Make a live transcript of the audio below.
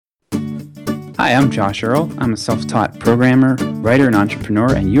Hi, I'm Josh Earl. I'm a self-taught programmer, writer, and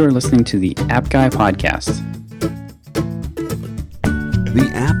entrepreneur, and you are listening to the App Guy Podcast. The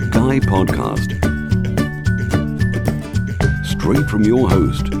App Guy Podcast. Straight from your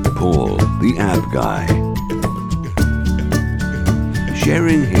host, Paul, the App Guy.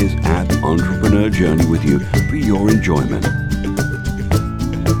 Sharing his app entrepreneur journey with you for your enjoyment.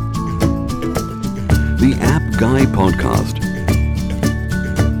 The App Guy Podcast.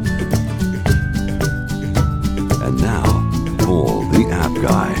 And now, Paul, the App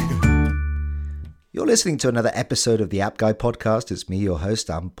Guy. You're listening to another episode of the App Guy Podcast. It's me, your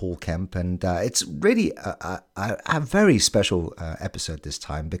host. I'm Paul Kemp, and it's really a very special episode this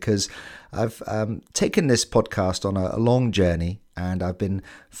time because I've taken this podcast on a long journey, and I've been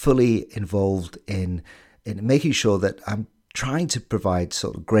fully involved in making sure that I'm trying to provide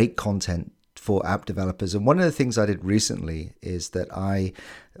sort of great content for app developers. And one of the things I did recently is that I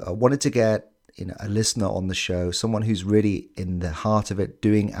wanted to get a listener on the show, someone who's really in the heart of it,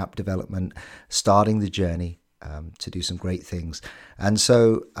 doing app development, starting the journey to do some great things. And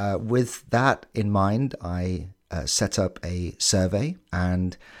so with that in mind, I set up a survey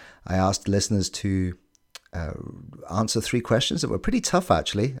and I asked listeners to answer 3 questions that were pretty tough,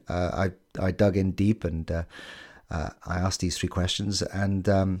 actually. I dug in deep and I asked these 3 questions, and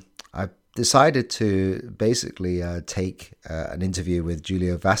I decided to basically take an interview with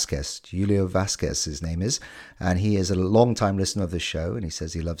Julio Vasquez. Julio Vasquez, his name is, and he is a long-time listener of the show, and he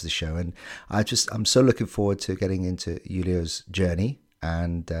says he loves the show. And I'm so looking forward to getting into Julio's journey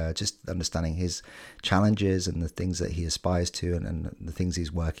and just understanding his challenges and the things that he aspires to and the things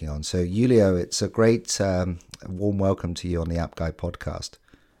he's working on. So Julio, it's a great warm welcome to you on the App Guy Podcast.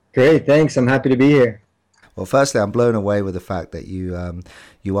 Great, thanks. I'm happy to be here. Well, firstly, I'm blown away with the fact that you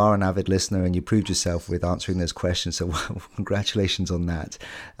are an avid listener and you proved yourself with answering those questions. So congratulations on that.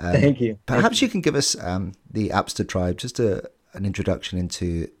 Thank you. Perhaps you can give us the Appster Tribe just an introduction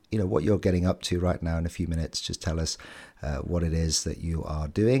into what you're getting up to right now in a few minutes. Just tell us what it is that you are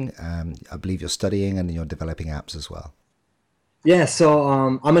doing. I believe you're studying and you're developing apps as well. Yeah, so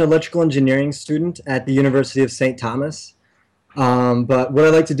I'm an electrical engineering student at the University of St. Thomas. But what I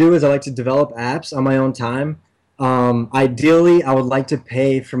like to do is I like to develop apps on my own time. Ideally, I would like to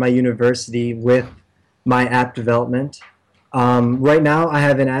pay for my university with my app development. Right now, I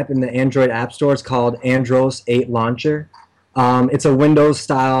have an app in the Android App Store. It's called Andros 8 Launcher. It's a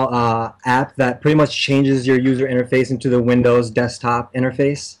Windows-style app that pretty much changes your user interface into the Windows desktop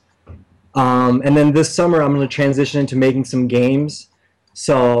interface. And then this summer, I'm going to transition into making some games.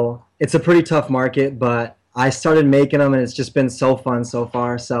 So it's a pretty tough market, but I started making them, and it's just been so fun so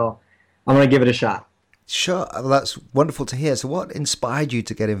far. So I'm going to give it a shot. Sure. Well, that's wonderful to hear. So what inspired you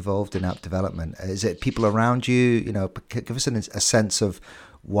to get involved in app development? Is it people around you? Give us a sense of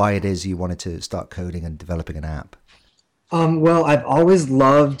why it is you wanted to start coding and developing an app. Well, I've always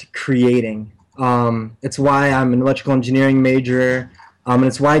loved creating. It's why I'm an electrical engineering major, and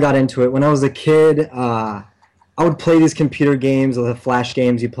it's why I got into it. When I was a kid, I would play these computer games, or the flash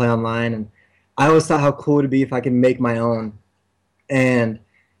games you play online, and I always thought how cool it would be if I could make my own. And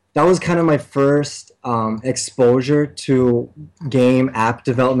that was kind of my first exposure to game app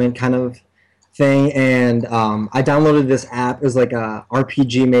development kind of thing. And I downloaded this app. It was like a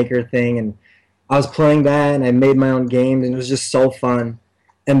RPG maker thing. And I was playing that, and I made my own games, and it was just so fun.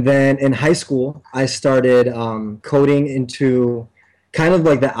 And then in high school, I started coding into kind of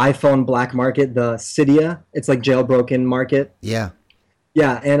like the iPhone black market, the Cydia. It's like jailbroken market. Yeah.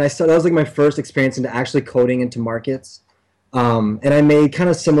 Yeah, and that was like my first experience into actually coding into markets. And I made kind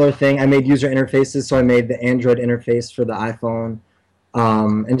of similar thing. I made user interfaces, so I made the Android interface for the iPhone,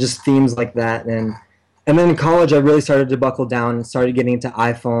 and just themes like that. And then in college, I really started to buckle down and started getting into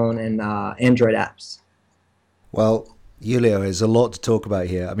iPhone and Android apps. Well, Julio, there's a lot to talk about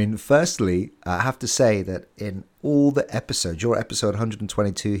here. I mean, firstly, I have to say that in all the episodes, your episode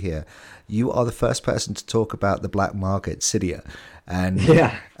 122 here, you are the first person to talk about the black market, Cydia. And,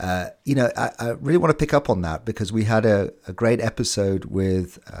 yeah. I really want to pick up on that because we had a great episode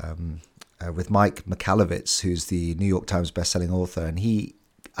with Mike Michalowicz, who's the New York Times bestselling author, and he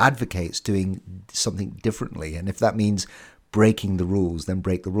advocates doing something differently. And if that means breaking the rules, then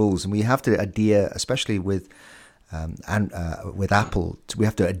break the rules. And we have to adhere, especially with Apple, we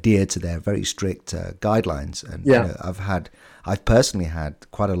have to adhere to their very strict guidelines. And yeah. I've personally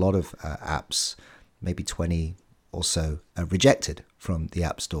had quite a lot of apps, maybe 20 or so, rejected from the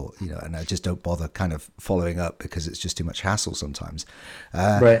App Store, and I just don't bother kind of following up because it's just too much hassle sometimes.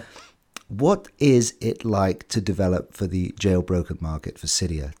 Right. What is it like to develop for the jailbroken market for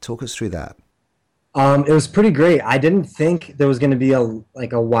Cydia? Talk us through that. It was pretty great. I didn't think there was going to be a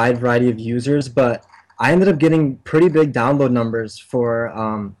wide variety of users, but I ended up getting pretty big download numbers for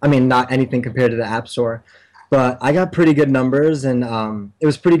I mean, not anything compared to the App Store, but I got pretty good numbers, and it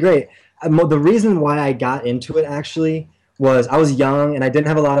was pretty great. The reason why I got into it actually was I was young and I didn't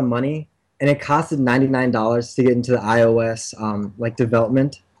have a lot of money, and it costed $99 to get into the iOS like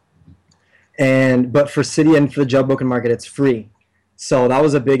development. And but for Cydia and for the jailbroken market, it's free. So that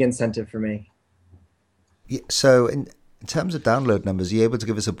was a big incentive for me. Yeah, so in terms of download numbers, are you able to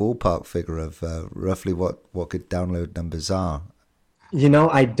give us a ballpark figure of roughly what good download numbers are? You know,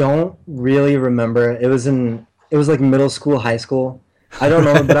 I don't really remember. It was like middle school, high school. I don't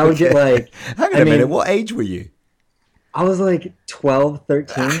know, but I would get like Hang on a minute, what age were you? I was like 12,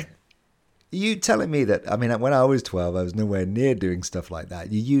 13. You telling me that, I mean, when I was 12, I was nowhere near doing stuff like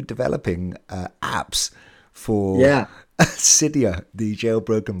that. You developing apps for Yeah. Cydia, the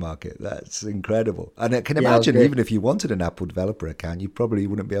jailbroken market. That's incredible. And I can Yeah, it was imagine great. even if you wanted an Apple developer account, you probably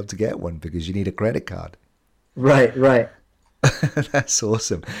wouldn't be able to get one because you need a credit card. Right, right. That's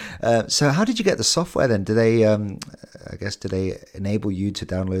awesome. So how did you get the software then? Do they, I guess, do they enable you to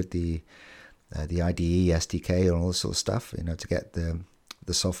download the IDE, SDK, and all this sort of stuff, to get the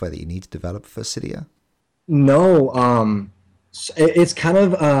software that you need to develop for Cydia? No, it's kind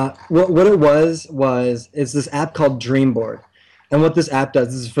of what it was it's this app called Dreamboard, and what this app does,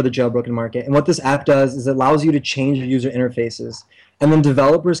 this is for the jailbroken market, and what this app does is it allows you to change your user interfaces, and then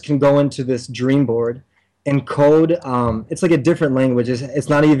developers can go into this Dreamboard and code. It's like a different language. It's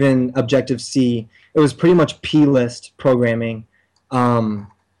not even Objective C. It was pretty much plist programming,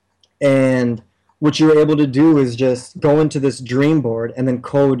 and what you're able to do is just go into this Dreamboard and then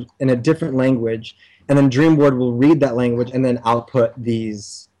code in a different language, and then Dreamboard will read that language and then output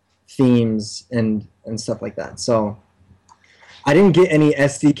these themes and stuff like that. So I didn't get any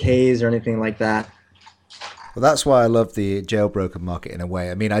SDKs or anything like that. Well, that's why I love the jailbroken market in a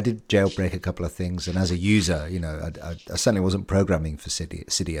way. I mean, I did jailbreak a couple of things, and as a user, I certainly wasn't programming for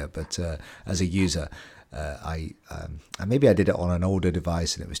Cydia, but as a user, maybe I did it on an older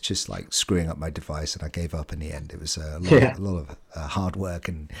device, and it was just like screwing up my device, and I gave up in the end. It was a lot of hard work,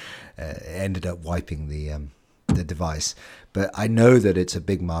 and it ended up wiping the device. But I know that it's a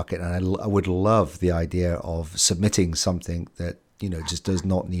big market, and I would love the idea of submitting something that just does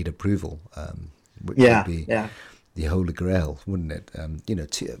not need approval. Which would be the holy grail, wouldn't it?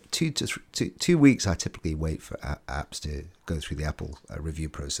 2 weeks I typically wait for apps to go through the Apple review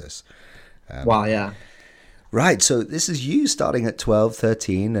process. Wow, yeah. Right, so this is you starting at 12,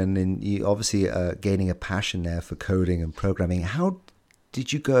 13, and then you obviously gaining a passion there for coding and programming. How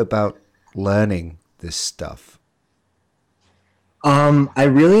did you go about learning this stuff? I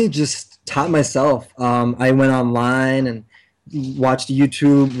really just taught myself. I went online and watched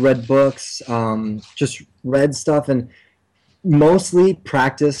YouTube, read books, just read stuff, and mostly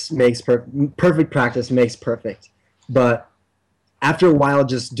practice makes perfect. Practice makes perfect. But after a while,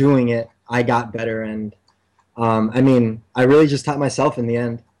 just doing it, I got better, and I really just taught myself in the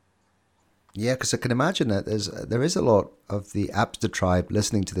end. Yeah, because I can imagine that there is a lot of the Appster Tribe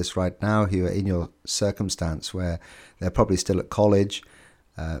listening to this right now who are in your circumstance where they're probably still at college.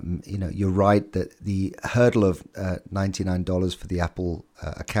 You're right that the hurdle of $99 for the Apple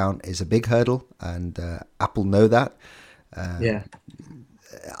account is a big hurdle, and Apple know that. Yeah.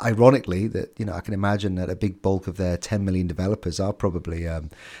 Ironically, that I can imagine that a big bulk of their 10 million developers are probably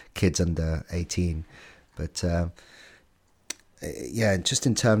kids under 18. But just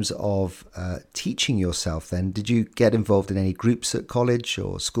in terms of teaching yourself, then did you get involved in any groups at college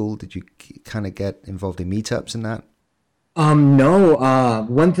or school? Did you kind of get involved in meetups and that? No.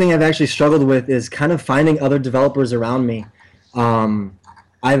 One thing I've actually struggled with is kind of finding other developers around me.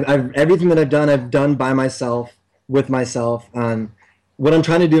 I've everything that I've done by myself, with myself. What I'm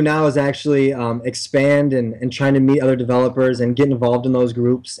trying to do now is actually expand and trying to meet other developers and get involved in those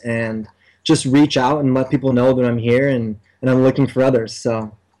groups and just reach out and let people know that I'm here and I'm looking for others.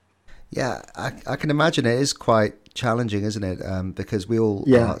 So. Yeah, I can imagine it is quite challenging, isn't it? Because we all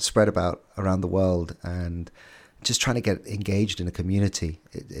are spread about around the world, and just trying to get engaged in a community,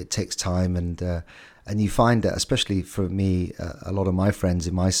 it takes time, and you find that, especially for me, a lot of my friends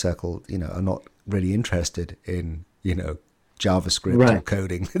in my circle, are not really interested in JavaScript or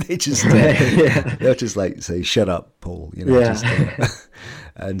coding. They just they'll just like say, "Shut up, Paul."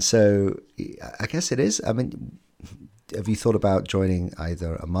 And so I guess it is. I mean, have you thought about joining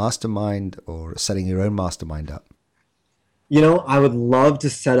either a mastermind or setting your own mastermind up? I would love to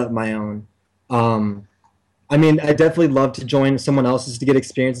set up my own. I definitely love to join someone else's to get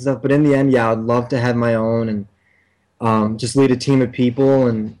experience and stuff, but in the end, I'd love to have my own. And just lead a team of people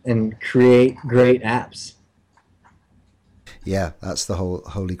and create great apps. Yeah, that's the whole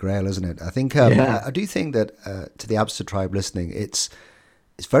holy grail, isn't it? I think Yeah. I do think that to the Appster Tribe listening, it's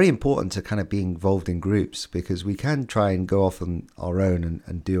very important to kind of be involved in groups, because we can try and go off on our own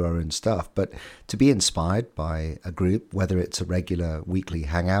and do our own stuff, but to be inspired by a group, whether it's a regular weekly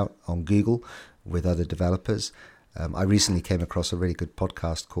hangout on Google with other developers. I recently came across a really good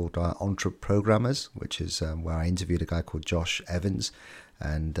podcast called Programmers, which is where I interviewed a guy called Josh Evans,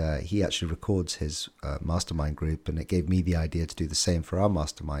 and he actually records his mastermind group, and it gave me the idea to do the same for our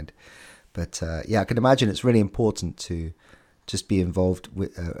mastermind. But yeah, I can imagine it's really important to just be involved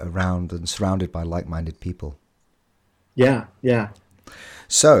with, around and surrounded by like-minded people. Yeah, yeah.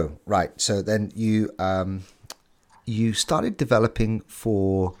 So, right. So then you started developing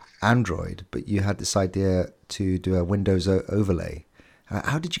for Android, but you had this idea to do a Windows overlay.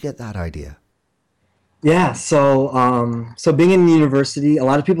 How did you get that idea? Yeah, so being in university, a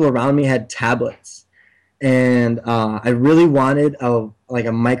lot of people around me had tablets, and I really wanted a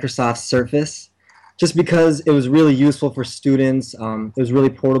Microsoft Surface, just because it was really useful for students. It was really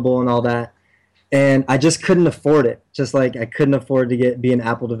portable and all that, and I just couldn't afford it. Just like I couldn't afford to be an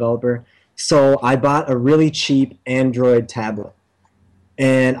Apple developer, so I bought a really cheap Android tablet,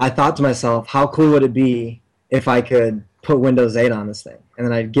 and I thought to myself, how cool would it be if I could put Windows 8 on this thing, and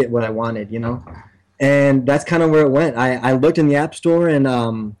then I'd get what I wanted, you know? And that's kind of where it went. I looked in the App Store, and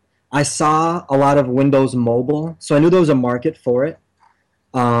I saw a lot of Windows Mobile, so I knew there was a market for it.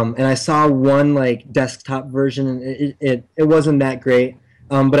 And I saw one like desktop version, and it wasn't that great,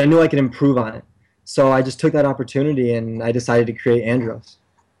 but I knew I could improve on it. So I just took that opportunity, and I decided to create Andros.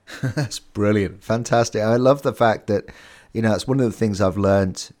 That's brilliant. Fantastic. I love the fact that, it's one of the things I've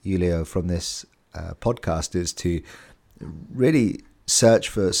learned, Julio, from this podcast, is to really search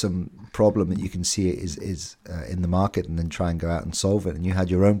for some problem that you can see is in the market, and then try and go out and solve it. And you had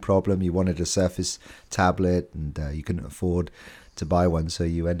your own problem. You wanted a Surface tablet, and you couldn't afford to buy one, so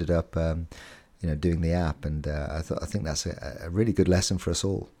you ended up doing the app. And I think that's a really good lesson for us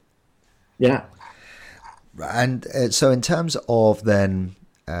all. Yeah. And so in terms of then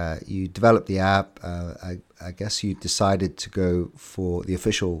you developed the app, I guess you decided to go for the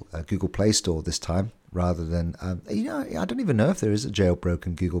official Google Play Store this time, rather than I don't even know if there is a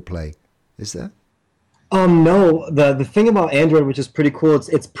jailbroken Google Play. Is there? No. The thing about Android, which is pretty cool,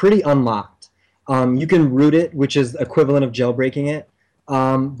 it's pretty unlocked. You can root it, which is equivalent of jailbreaking it,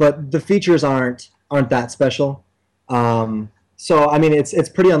 but the features aren't that special. So I mean, it's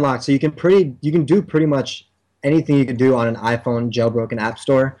pretty unlocked. So you can do pretty much anything you can do on an iPhone jailbroken app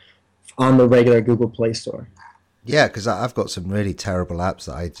store on the regular Google Play Store. Yeah, because I've got some really terrible apps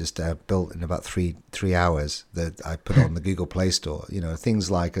that I just built in about three hours that I put on the Google Play Store.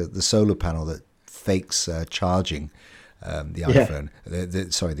 Things like the solar panel that fakes charging the iPhone.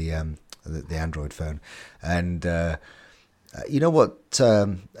 The Android phone. And what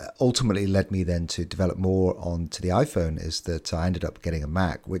ultimately led me then to develop more onto the iPhone is that I ended up getting a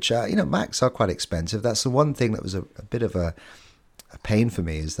Mac, which Macs are quite expensive. That's the one thing that was a bit of a pain for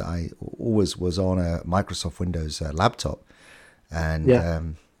me, is that I always was on a Microsoft Windows laptop,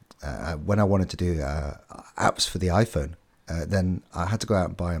 and when I wanted to do apps for the iPhone, then I had to go out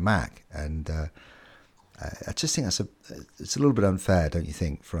and buy a Mac, and I just think it's a little bit unfair, don't you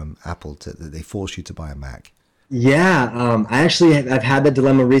think, from Apple that they force you to buy a Mac? Yeah, I've had that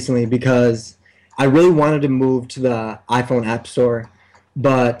dilemma recently, because I really wanted to move to the iPhone App Store,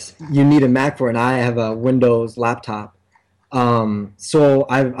 but you need a Mac for it, and I have a Windows laptop. So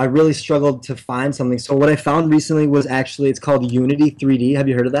I really struggled to find something. So what I found recently was it's called Unity 3D. Have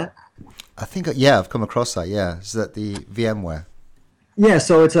you heard of that? I think, yeah, I've come across that. Yeah, is that the VMware? Yeah,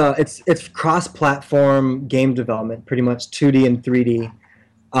 so it's cross-platform game development, pretty much 2D and 3D,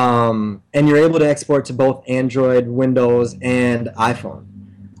 and you're able to export to both Android, Windows, and iPhone.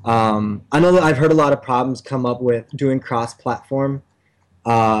 I know that I've heard a lot of problems come up with doing cross-platform.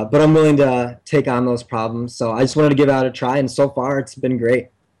 But I'm willing to take on those problems. So I just wanted to give it out a try, and so far it's been great.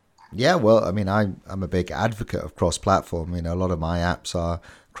 Yeah, well, I mean, I'm a big advocate of cross-platform. A lot of my apps are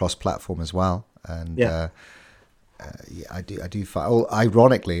cross-platform as well, and I do find. Well,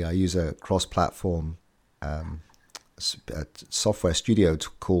 ironically, I use a cross-platform software studio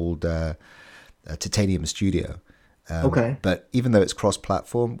called Titanium Studio. Okay. But even though it's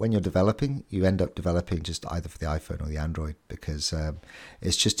cross-platform, when you're developing, you end up developing just either for the iPhone or the Android, because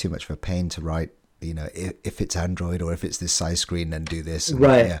it's just too much of a pain to write, if it's Android or if it's this size screen, then do this. And,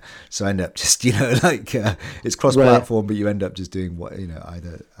 right. Yeah. So I end up just, it's cross-platform, but you end up just doing what,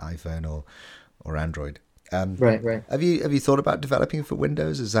 either iPhone or Android. Right. Have you thought about developing for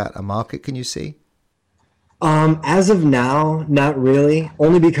Windows? Is that a market can you see? As of now, not really.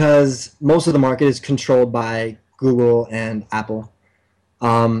 Only because most of the market is controlled by Google and Apple.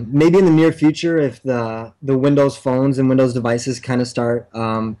 Maybe in the near future, if the Windows phones and Windows devices kind of start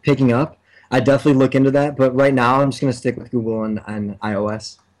picking up, I definitely look into that. But right now, I'm just going to stick with Google and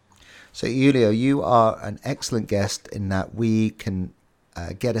iOS. So, Julio, you are an excellent guest in that we can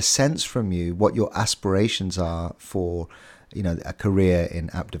get a sense from you what your aspirations are for, a career in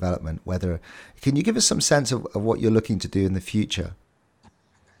app development. Can you give us some sense of what you're looking to do in the future?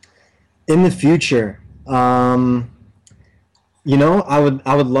 In the future, I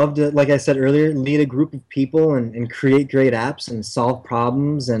would love to, like I said earlier, lead a group of people and create great apps and solve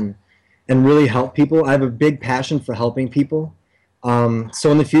problems and really help people. I have a big passion for helping people.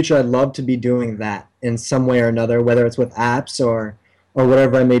 So in the future, I'd love to be doing that in some way or another, whether it's with apps or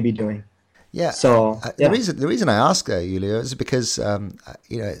whatever I may be doing. Yeah. So the reason I ask, Julio, is because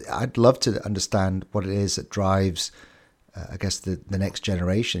I'd love to understand what it is that drives, I guess, the next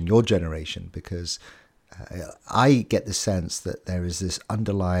generation, your generation, because I get the sense that there is this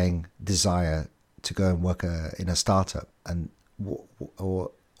underlying desire to go and work in a startup,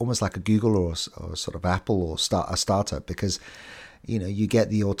 or almost like a Google or sort of Apple, or start a startup, because you get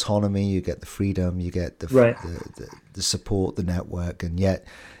the autonomy, you get the freedom, you get the support, the network, and yet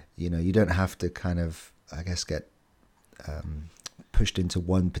you don't have to kind of, I guess, get pushed into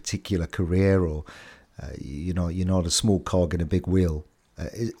one particular career, or you're not a small cog in a big wheel.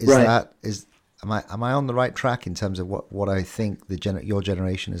 Am I on the right track in terms of what I think your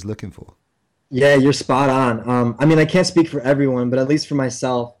generation is looking for? Yeah, you're spot on. I mean, I can't speak for everyone, but at least for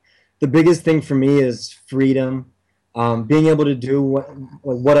myself, the biggest thing for me is freedom, being able to do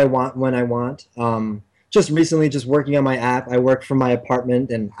what I want when I want. Just recently, just working on my app, I work from my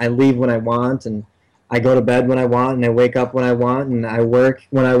apartment, and I leave when I want, and I go to bed when I want, and I wake up when I want, and I work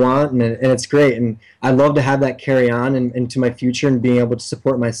when I want, and it's great. And I love to have that carry on into my future, and being able to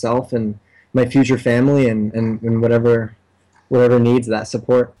support myself and my future family and whatever needs that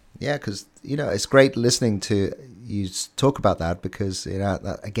support. Yeah, because it's great listening to you talk about that, because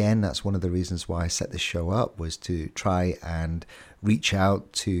that's one of the reasons why I set this show up, was to try and reach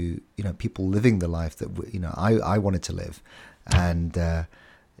out to people living the life that I wanted to live. And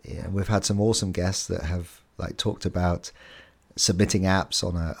we've had some awesome guests that have talked about submitting apps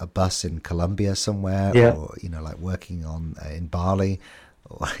on a bus in Colombia somewhere, or working on in Bali,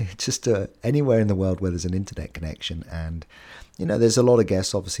 or just anywhere in the world where there's an internet connection. And there's a lot of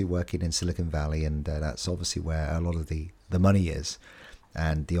guests obviously working in Silicon Valley, and that's obviously where a lot of the money is,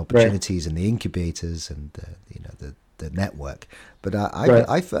 and the opportunities, and the incubators, and the network. But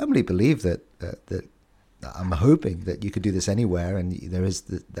I firmly believe that I'm hoping that you could do this anywhere, and there is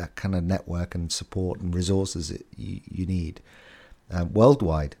that kind of network and support and resources that you need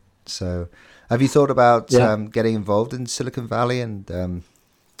worldwide. So have you thought about getting involved in Silicon Valley and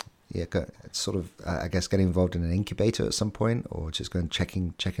sort of, I guess, getting involved in an incubator at some point, or just going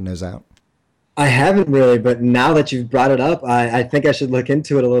checking those out? I haven't really, but now that you've brought it up, I think I should look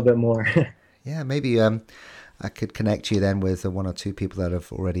into it a little bit more. Yeah, maybe I could connect you then with one or two people that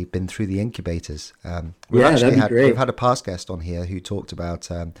have already been through the incubators. That'd be great. We've had a past guest on here who talked about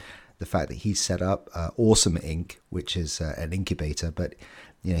the fact that he set up Awesome Inc., which is an incubator, but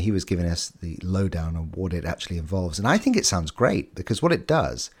he was giving us the lowdown on what it actually involves. And I think it sounds great, because what it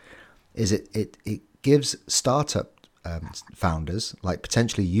does is it gives startup founders, like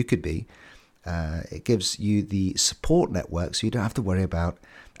potentially you could be, it gives you the support network, so you don't have to worry about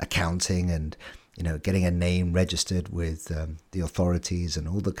accounting and getting a name registered with the authorities and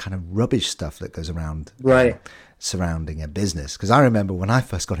all the kind of rubbish stuff that goes around surrounding a business. Because I remember when I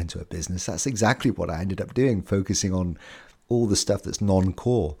first got into a business, that's exactly what I ended up doing, focusing on all the stuff that's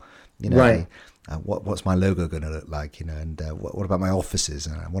non-core. What's my logo going to look like? And what about my offices?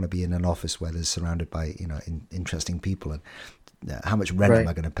 And I want to be in an office where there's surrounded by interesting people. And how much rent am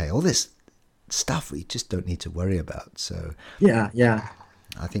I going to pay? All this stuff we just don't need to worry about. So yeah.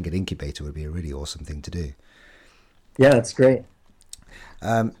 I think an incubator would be a really awesome thing to do. Yeah, that's great.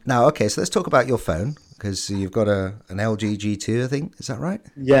 Now, okay, so let's talk about your phone, because you've got an LG G2, I think. Is that right?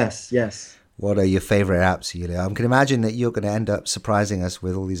 Yes. What are your favorite apps, Julio? I can imagine that you're going to end up surprising us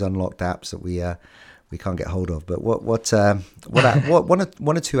with all these unlocked apps that we can't get hold of. But what one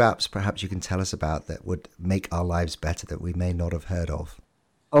or two apps perhaps you can tell us about that would make our lives better that we may not have heard of?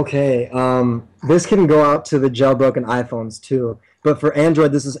 Okay, this can go out to the jailbroken iPhones too. But for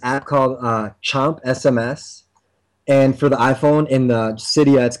Android, this is an app called Chomp SMS. And for the iPhone, in the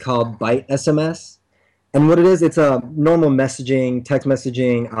Cydia, it's called Byte SMS. And what it is, it's a normal messaging, text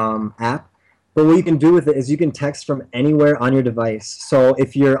messaging app. But what you can do with it is you can text from anywhere on your device. So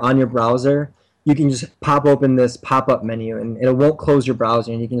if you're on your browser, you can just pop open this pop-up menu, and it won't close your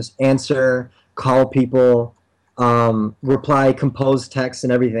browser, and you can just answer, call people, reply, compose text,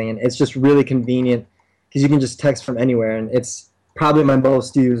 and everything. And it's just really convenient because you can just text from anywhere, and it's probably my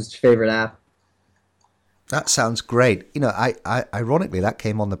most used favorite app. That sounds great. You know, I ironically, that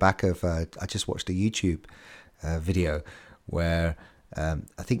came on the back of I just watched a YouTube video where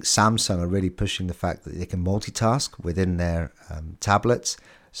I think Samsung are really pushing the fact that they can multitask within their tablets,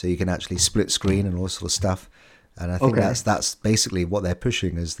 so you can actually split screen and all sort of stuff. And I think that's basically what they're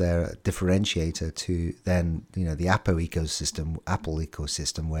pushing as their differentiator to then, you know, the Apple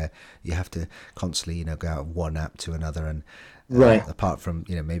ecosystem, where you have to constantly, you know, go out of one app to another, and apart from,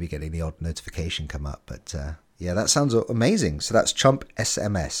 you know, maybe getting the odd notification come up. But yeah, that sounds amazing. So that's Chomp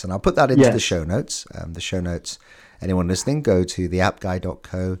SMS, and I'll put that into the show notes. Anyone listening, go to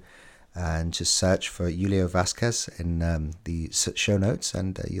theappguy.co and just search for Julio Vasquez in the show notes,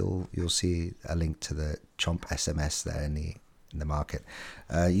 and you'll see a link to the Chomp SMS there in the market.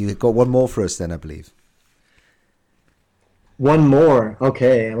 You got one more for us then, I believe. One more.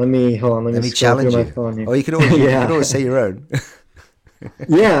 Okay, let me challenge you. Or you can always, you can always say your own.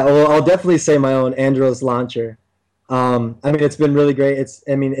 Yeah, well, I'll definitely say my own, Andros Launcher. I mean, it's been really great.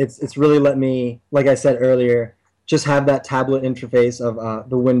 It's really let me, like I said earlier, just have that tablet interface of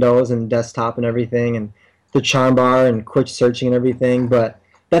the Windows and desktop and everything, and the charm bar and quick searching and everything. But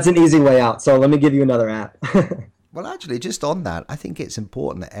that's an easy way out. So let me give you another app. Well, actually, just on that, I think it's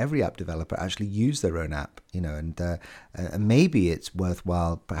important that every app developer actually use their own app, you know, and maybe it's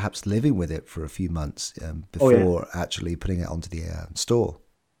worthwhile perhaps living with it for a few months before actually putting it onto the store.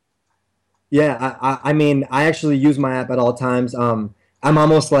 Yeah, I mean, I actually use my app at all times. I'm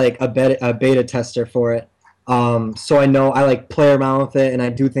almost like a beta tester for it. So I know I like play around with it, and I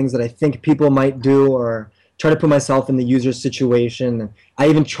do things that I think people might do, or try to put myself in the user's situation. I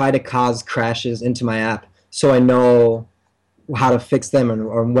even try to cause crashes into my app, so I know how to fix them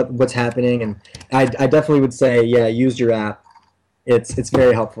or what's happening. And I definitely would say, yeah, use your app. It's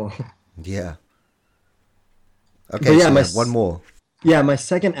very helpful. Yeah. Okay, so one more. Yeah, my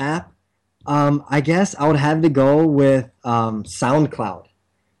second app, I guess I would have to go with SoundCloud.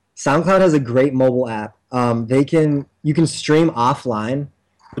 SoundCloud has a great mobile app. You can stream offline,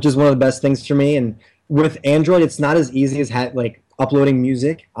 which is one of the best things for me. And with Android, it's not as easy as uploading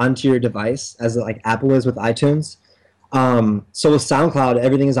music onto your device as like Apple is with iTunes. So with SoundCloud,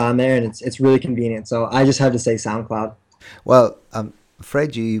 everything is on there, and it's really convenient. So I just have to say SoundCloud. Well,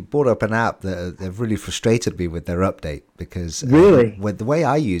 Fred, you brought up an app that they've really frustrated me with their update, because with the way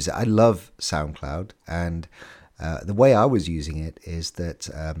I use it, I love SoundCloud, and the way I was using it is that,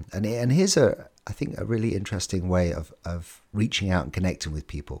 and here's I think a really interesting way of reaching out and connecting with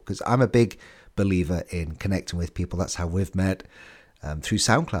people, because I'm a big believer in connecting with people. That's how we've met, through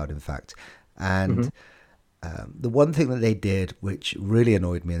SoundCloud, in fact. And the one thing that they did, which really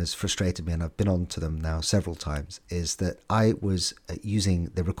annoyed me and has frustrated me, and I've been on to them now several times, is that I was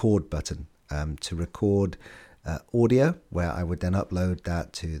using the record button to record audio, where I would then upload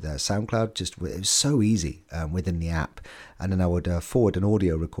that to their SoundCloud. It was so easy within the app. And then I would forward an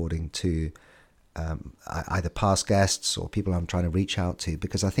audio recording to either past guests or people I'm trying to reach out to,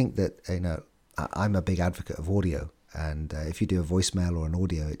 because I think that, you know, I'm a big advocate of audio, and if you do a voicemail or an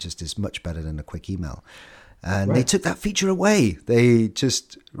audio, it just is much better than a quick email. And they took that feature away. They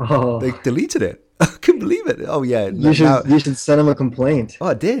just they deleted it. I couldn't believe it. Oh yeah, you should send them a complaint. Oh,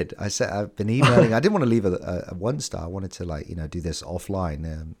 I did. I've been emailing. I didn't want to leave a 1-star. I wanted to do this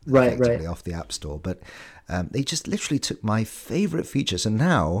offline, effectively off the App Store. But they just literally took my favorite features, and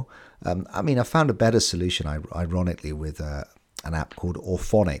now, I found a better solution. Ironically, with an app called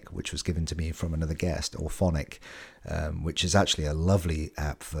Orphonic, which was given to me from another guest. Orphonic, which is actually a lovely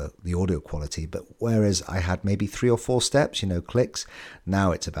app for the audio quality. But whereas I had maybe 3 or 4 steps, clicks,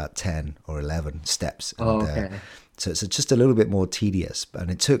 now it's about 10 or 11 steps. And, so it's just a little bit more tedious.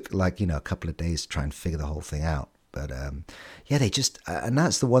 And it took a couple of days to try and figure the whole thing out. But they just, and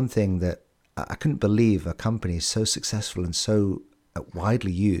that's the one thing that I couldn't believe a company so successful and so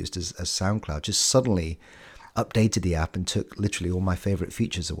widely used as SoundCloud just suddenly updated the app and took literally all my favorite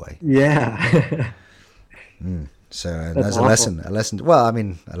features away. Yeah. So there's a lesson. Well,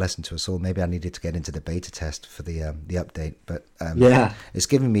 a lesson to us all. Maybe I needed to get into the beta test for the update, but it's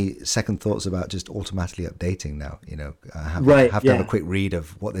giving me second thoughts about just automatically updating now. I have to have a quick read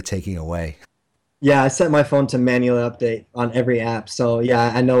of what they're taking away. Yeah, I set my phone to manually update on every app, so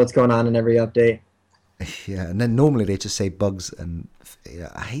yeah, I know what's going on in every update. Yeah, and then normally they just say bugs, and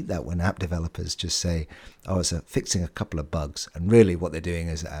I hate that when app developers just say, "Oh, it's fixing a couple of bugs," and really what they're doing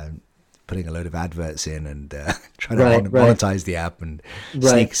is putting a load of adverts in and trying to monetize the app and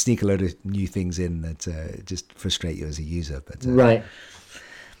sneak a load of new things in that just frustrate you as a user. But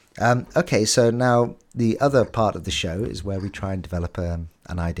okay, so now the other part of the show is where we try and develop an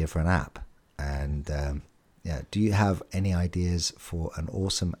idea for an app. And do you have any ideas for an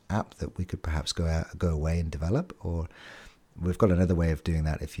awesome app that we could perhaps go away and develop? Or we've got another way of doing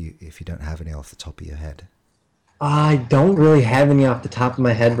that if you don't have any off the top of your head. I don't really have any off the top of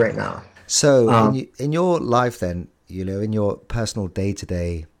my head right now. So in your life then, in your personal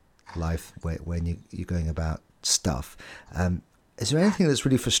day-to-day life when you're going about stuff, is there anything that's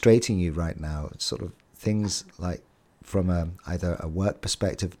really frustrating you right now? Sort of things like from either a work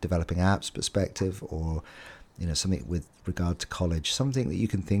perspective, developing apps perspective, or something with regard to college, something that you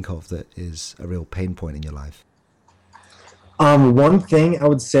can think of that is a real pain point in your life? One thing I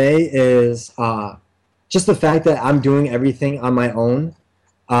would say is just the fact that I'm doing everything on my own.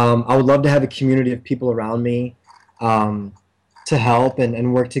 I would love to have a community of people around me to help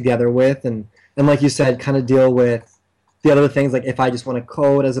and work together with, and like you said, kind of deal with the other things, like if I just want to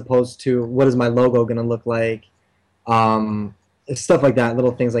code as opposed to what is my logo going to look like, stuff like that,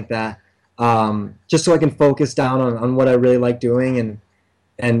 little things like that, just so I can focus down on what I really like doing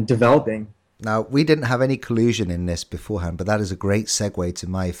and developing. Now, we didn't have any collusion in this beforehand, but that is a great segue to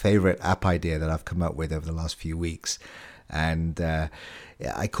my favorite app idea that I've come up with over the last few weeks. And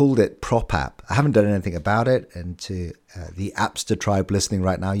I called it Prop App. I haven't done anything about it. And to the Appster Tribe listening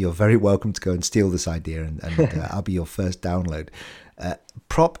right now, you're very welcome to go and steal this idea, and I'll be your first download.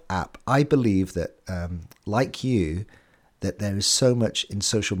 Prop App. I believe that, like you, that there is so much in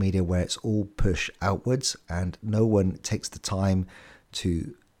social media where it's all push outwards and no one takes the time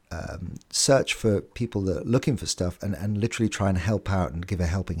to search for people that are looking for stuff and literally try and help out and give a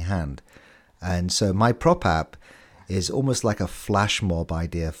helping hand. And so my Prop App is almost like a flash mob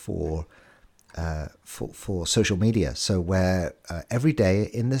idea for social media. So where every day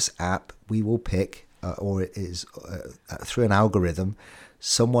in this app we will pick, or it is through an algorithm,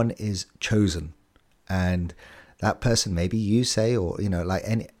 someone is chosen, and that person, maybe you say, or like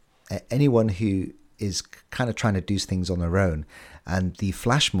anyone who is kind of trying to do things on their own, and the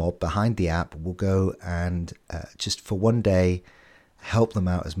flash mob behind the app will go and just for one day help them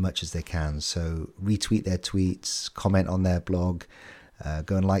out as much as they can. So retweet their tweets, comment on their blog,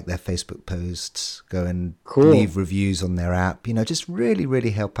 go and like their Facebook posts, go and leave reviews on their app, just really, really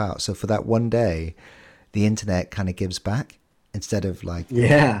help out. So for that one day, the internet kind of gives back instead of like,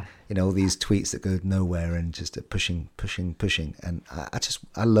 all these tweets that go nowhere and just pushing. And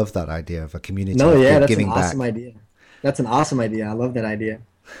I love that idea of a community giving back. Awesome idea. That's an awesome idea. I love that idea.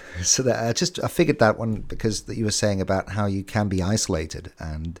 So that I figured that one because that you were saying about how you can be isolated,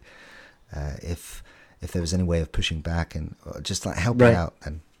 and if there was any way of pushing back and just like helping out,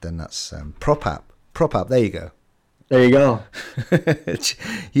 then that's Prop App. Prop App. There you go. There you go.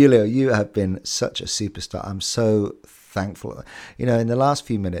 Julio, you have been such a superstar. I'm so thankful. In the last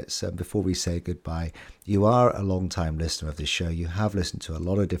few minutes before we say goodbye, you are a long-time listener of this show. You have listened to a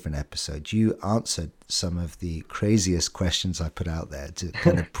lot of different episodes. You answered some of the craziest questions I put out there to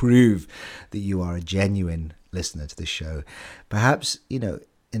kind of prove that you are a genuine listener to the show. Perhaps,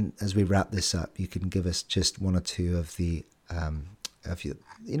 as we wrap this up, you can give us just one or two of the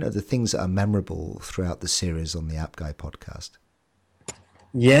the things that are memorable throughout the series on the App Guy podcast.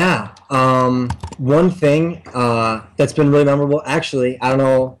 Yeah. One thing that's been really memorable, actually, I don't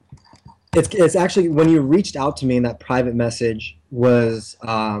know, it's actually when you reached out to me in that private message was,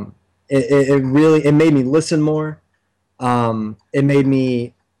 it made me listen more. It made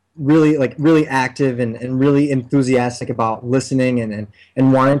me really active and really enthusiastic about listening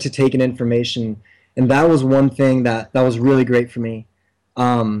and wanting to take in information. And that was one thing that was really great for me.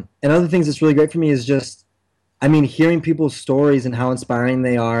 And other things that's really great for me is just, hearing people's stories and how inspiring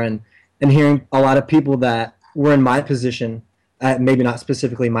they are, and hearing a lot of people that were in my position, maybe not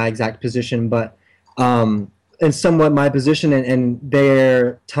specifically my exact position, but in somewhat my position, and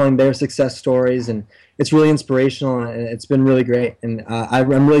they're telling their success stories, and it's really inspirational, and it's been really great. And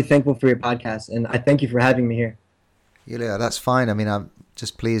I'm really thankful for your podcast, and I thank you for having me here. Yeah, that's fine. I'm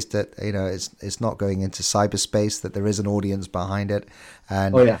just pleased that it's not going into cyberspace, that there is an audience behind it,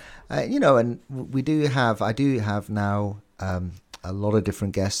 and and I do have now a lot of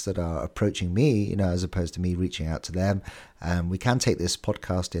different guests that are approaching me, as opposed to me reaching out to them. We can take this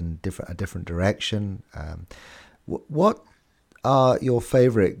podcast in a different direction. What are your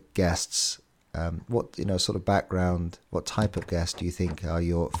favorite guests? What sort of background? What type of guests do you think are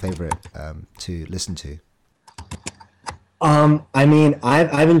your favorite to listen to?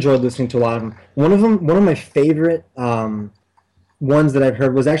 I've enjoyed listening to a lot of them. One of my favorite ones that I've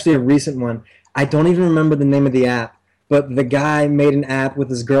heard was actually a recent one. I don't even remember the name of the app, but the guy made an app with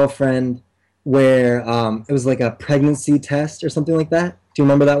his girlfriend where it was like a pregnancy test or something like that. Do you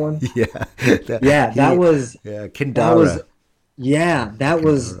remember that one? Yeah. That was Kindara. That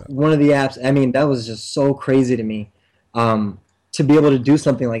was one of the apps. I mean, that was just so crazy to me, to be able to do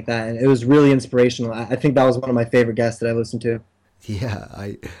something like that, and it was really inspirational. I think that was one of my favorite guests that I listened to. Yeah,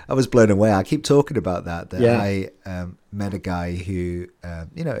 I was blown away. I keep talking about that. I met a guy who,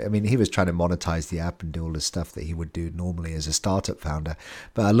 he was trying to monetize the app and do all the stuff that he would do normally as a startup founder.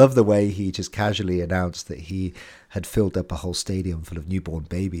 But I love the way he just casually announced that he had filled up a whole stadium full of newborn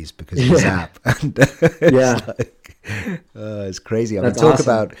babies because of his app. And it's crazy. I mean, talk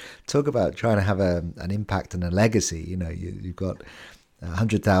about trying to have an impact and a legacy. You've got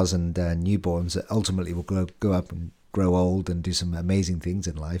 100,000 newborns that ultimately will go up and grow old and do some amazing things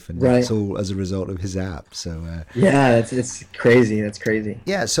in life, and it's all as a result of his app. So it's crazy. That's crazy.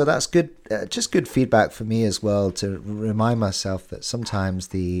 Yeah, so that's good. Just good feedback for me as well, to remind myself that sometimes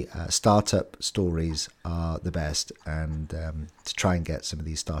the startup stories are the best, and to try and get some of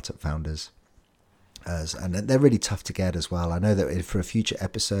these startup founders. And they're really tough to get as well. I know that for a future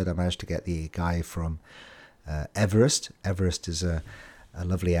episode, I managed to get the guy from Everest. Everest is a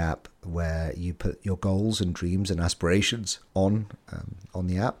lovely app where you put your goals and dreams and aspirations on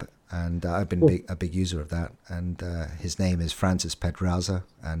the app, and I've been a big user of that. And his name is Francis Pedraza,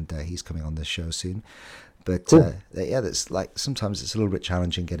 and he's coming on this show soon. But that's like, sometimes it's a little bit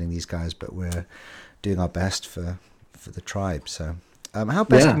challenging getting these guys, but we're doing our best for the tribe. So how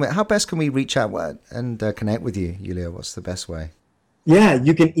best can we reach out and connect with you, Julio? What's the best way? Yeah,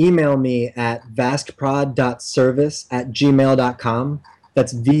 you can email me at vasqprod.service@gmail.com.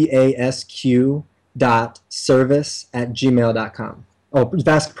 That's vasq.service@gmail.com. Oh,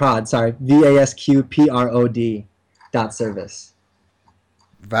 VaskProd, sorry. VASQPROD.service.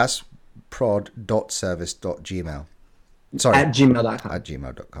 vasqprod.service.gmail. Sorry. At gmail.com. At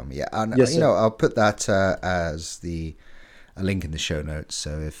gmail.com, yeah. And, yes, I'll put that as a link in the show notes.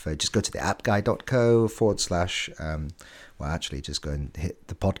 So if just go to the appguy.co / just go and hit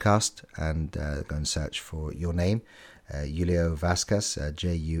the podcast and go and search for your name. Julio Vasquez,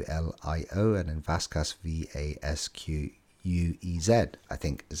 Julio, and then Vasquez, Vasquez, I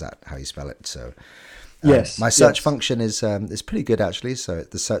think. Is that how you spell it? So yes, my search function is pretty good, actually. So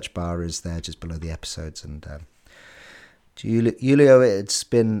the search bar is there just below the episodes. And Julio, it's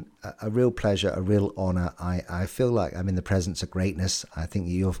been a real pleasure, a real honor. I feel like I'm in the presence of greatness. I think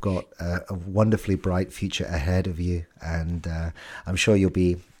you've got a wonderfully bright future ahead of you, and I'm sure you'll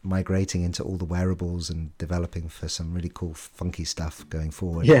be migrating into all the wearables and developing for some really cool, funky stuff going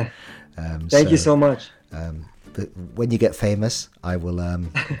forward. Yeah. Thank you so much. But when you get famous, I will.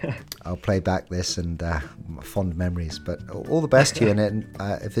 I'll play back this and fond memories. But all the best to you. And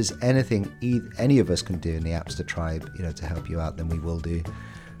if there's anything any of us can do in the Appster Tribe, to help you out, then we will do.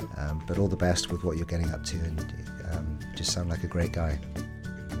 But all the best with what you're getting up to, and just sound like a great guy.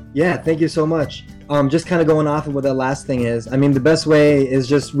 Yeah, thank you so much. Just kind of going off of what that last thing is. I mean, the best way is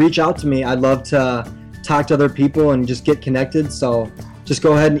just reach out to me. I'd love to talk to other people and just get connected. So just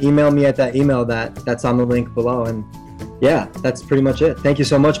go ahead and email me at that email that's on the link below. And yeah, that's pretty much it. Thank you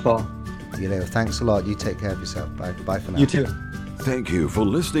so much, Paul. Thanks a lot. You take care of yourself. Bye for now. You too. Thank you for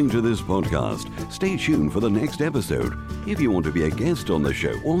listening to this podcast. Stay tuned for the next episode. If you want to be a guest on the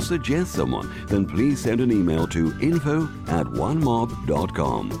show or suggest someone, then please send an email to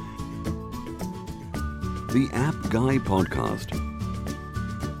info@onemob.com. The App Guy Podcast.